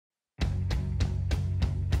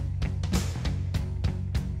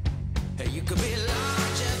could be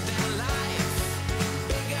larger than life,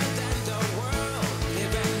 bigger than the world,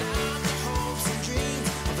 living out the hopes and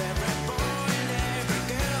dreams of every boy and every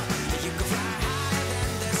girl. You could fly higher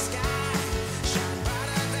than the sky, shine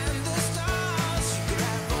brighter than the stars. You could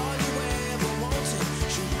have all you ever wanted,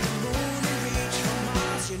 shoot the moon and reach for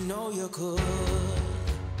Mars. You know you could.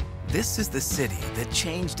 This is the city that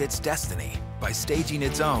changed its destiny by staging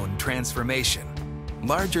its own transformation.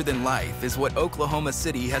 Larger than life is what Oklahoma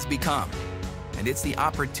City has become, and it's the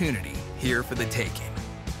opportunity here for the taking.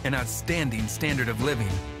 An outstanding standard of living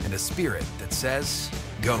and a spirit that says,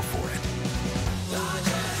 go for it.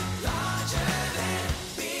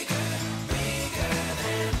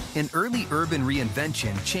 An early urban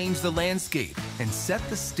reinvention changed the landscape and set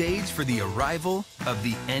the stage for the arrival of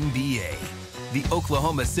the NBA. The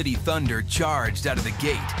Oklahoma City Thunder charged out of the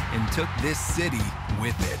gate and took this city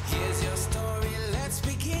with it. Here's your story, let's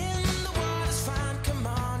begin. The water's fine, come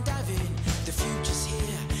on, dive in. The future's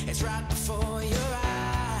here, it's right before your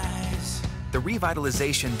eyes. The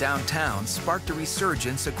revitalization downtown sparked a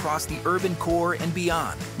resurgence across the urban core and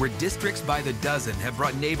beyond, where districts by the dozen have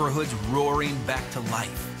brought neighborhoods roaring back to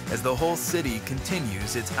life as the whole city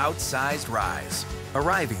continues its outsized rise.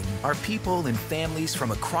 Arriving are people and families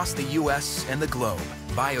from across the U.S. and the globe.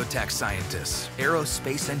 Biotech scientists,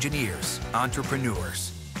 aerospace engineers,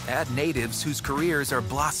 entrepreneurs. Add natives whose careers are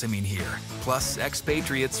blossoming here, plus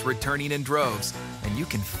expatriates returning in droves, and you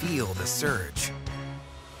can feel the surge.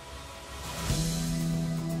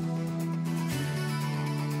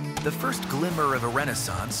 The first glimmer of a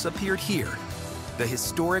renaissance appeared here. The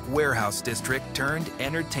historic warehouse district turned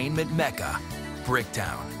entertainment mecca,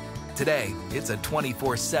 Bricktown. Today, it's a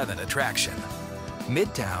 24/7 attraction.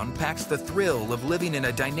 Midtown packs the thrill of living in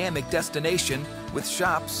a dynamic destination with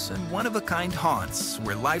shops and one-of-a-kind haunts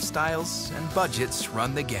where lifestyles and budgets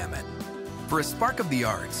run the gamut. For a spark of the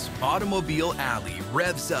arts, Automobile Alley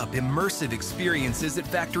revs up immersive experiences at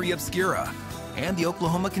Factory Obscura, and the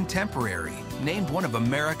Oklahoma Contemporary, named one of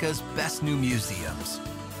America's best new museums.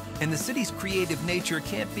 And the city's creative nature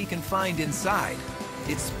can't be confined inside.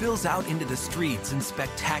 It spills out into the streets in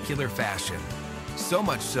spectacular fashion. So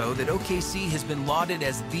much so that OKC has been lauded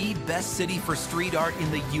as the best city for street art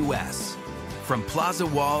in the U.S. From Plaza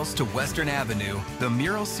Walls to Western Avenue, the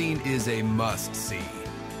mural scene is a must-see.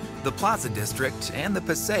 The Plaza District and the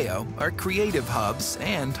Paseo are creative hubs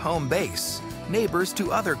and home base, neighbors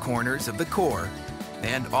to other corners of the core,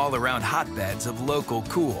 and all-around hotbeds of local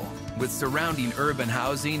cool, with surrounding urban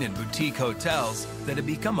housing and boutique hotels that have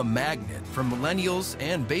become a magnet for millennials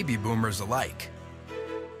and baby boomers alike.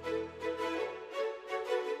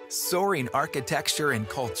 Soaring architecture and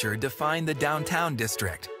culture define the downtown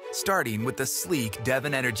district, starting with the sleek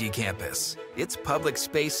Devon Energy campus. Its public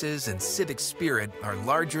spaces and civic spirit are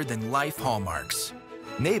larger-than-life hallmarks.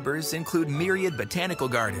 Neighbors include myriad botanical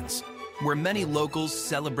gardens, where many locals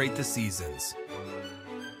celebrate the seasons.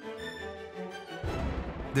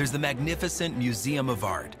 There's the magnificent Museum of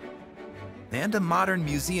Art, and a modern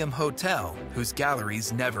museum hotel whose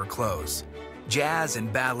galleries never close. Jazz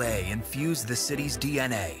and ballet infuse the city's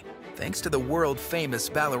DNA, thanks to the world-famous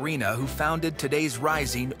ballerina who founded today's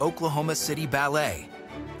rising Oklahoma City Ballet,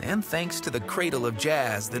 and thanks to the cradle of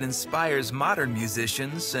jazz that inspires modern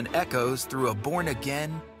musicians and echoes through a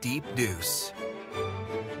born-again deep deuce.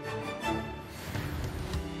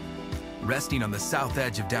 Resting on the south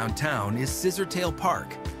edge of downtown is Scissortail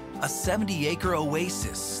Park, a 70-acre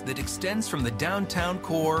oasis that extends from the downtown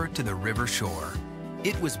core to the river shore.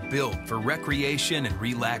 It was built for recreation and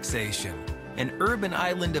relaxation, an urban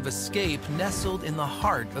island of escape nestled in the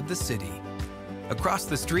heart of the city. Across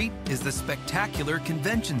the street is the spectacular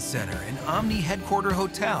Convention Center and Omni Headquarter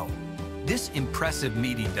Hotel. This impressive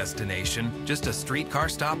meeting destination, just a streetcar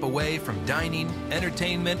stop away from dining,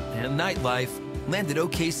 entertainment, and nightlife, landed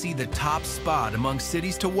OKC the top spot among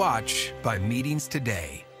cities to watch by Meetings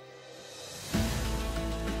Today.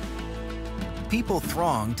 People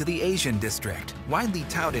throng to the Asian District, widely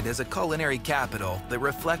touted as a culinary capital that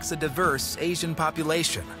reflects a diverse Asian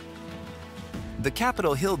population. The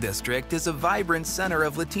Capitol Hill District is a vibrant center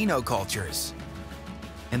of Latino cultures.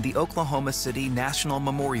 And the Oklahoma City National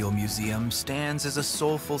Memorial Museum stands as a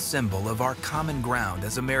soulful symbol of our common ground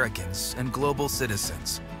as Americans and global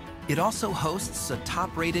citizens. It also hosts a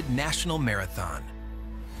top-rated national marathon.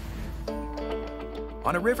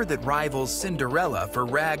 On a river that rivals Cinderella for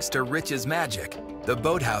rags to riches magic, the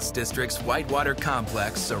Boathouse District's Whitewater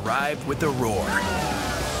Complex arrived with a roar.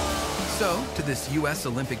 So, to this U.S.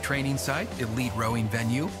 Olympic training site, elite rowing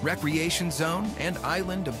venue, recreation zone, and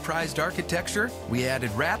island of prized architecture, we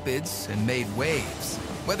added rapids and made waves.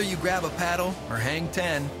 Whether you grab a paddle or hang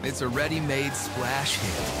 10, it's a ready-made splash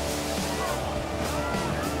hit.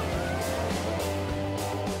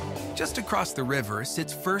 Just across the river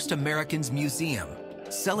sits First Americans Museum,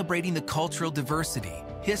 celebrating the cultural diversity,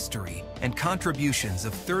 history, and contributions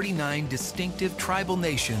of 39 distinctive tribal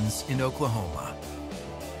nations in Oklahoma.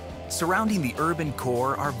 Surrounding the urban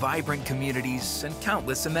core are vibrant communities and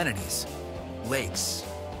countless amenities. Lakes,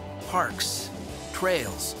 parks,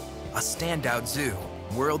 trails, a standout zoo,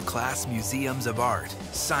 world-class museums of art,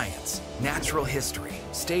 science, natural history,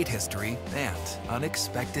 state history, and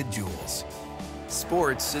unexpected jewels.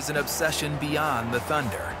 Sports is an obsession beyond the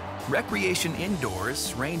thunder. Recreation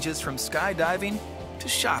indoors ranges from skydiving to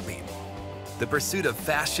shopping. The pursuit of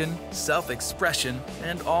fashion, self-expression,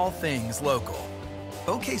 and all things local.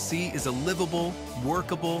 OKC is a livable,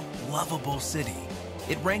 workable, lovable city.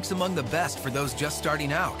 It ranks among the best for those just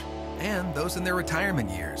starting out and those in their retirement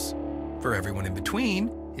years. For everyone in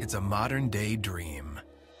between, it's a modern-day dream.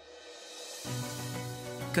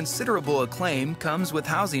 Considerable acclaim comes with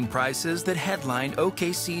housing prices that headline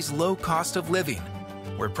OKC's low cost of living,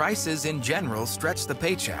 where prices in general stretch the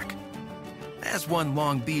paycheck. As one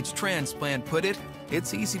Long Beach transplant put it,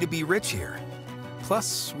 it's easy to be rich here.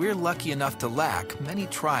 Plus, we're lucky enough to lack many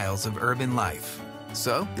trials of urban life,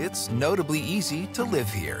 so it's notably easy to live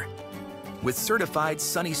here. With certified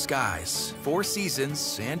sunny skies, 4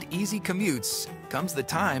 seasons, and easy commutes comes the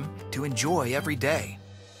time to enjoy every day.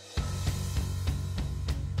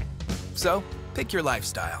 So, pick your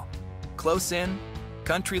lifestyle. Close in,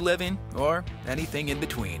 country living, or anything in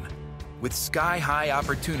between. With sky-high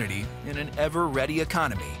opportunity in an ever-ready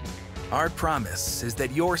economy, our promise is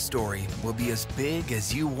that your story will be as big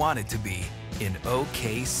as you want it to be in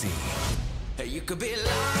OKC. You could be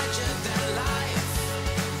larger than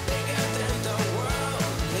life, bigger than the world,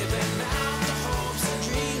 living out the hopes and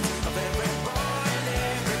dreams of every boy and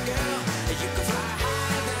every girl. You could fly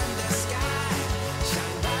higher than the sky,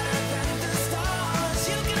 shine brighter than the stars.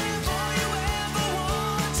 You can have all you ever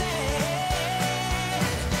wanted.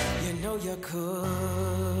 You know you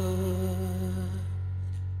could.